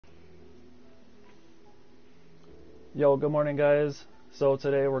Yo, good morning guys. So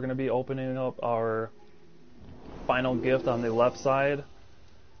today we're going to be opening up our final gift on the left side.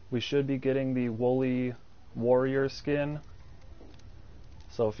 We should be getting the woolly warrior skin.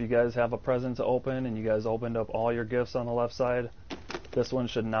 So if you guys have a present to open and you guys opened up all your gifts on the left side, this one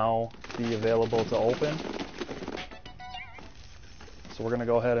should now be available to open. So we're going to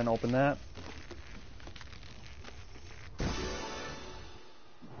go ahead and open that.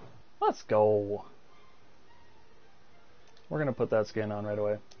 Let's go. We're going to put that skin on right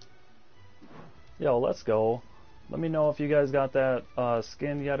away. Yo, let's go. Let me know if you guys got that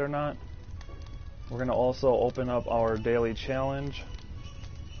skin yet or not. We're going to also open up our daily challenge.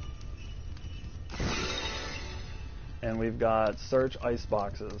 And we've got search ice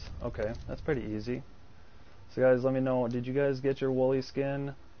boxes. Okay, that's pretty easy. So guys, let me know, did you guys get your woolly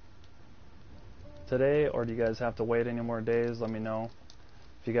skin today, or do you guys have to wait any more days? Let me know.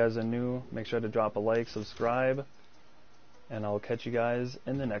 If you guys are new, make sure to drop a like, subscribe, and I'll catch you guys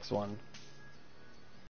in the next one.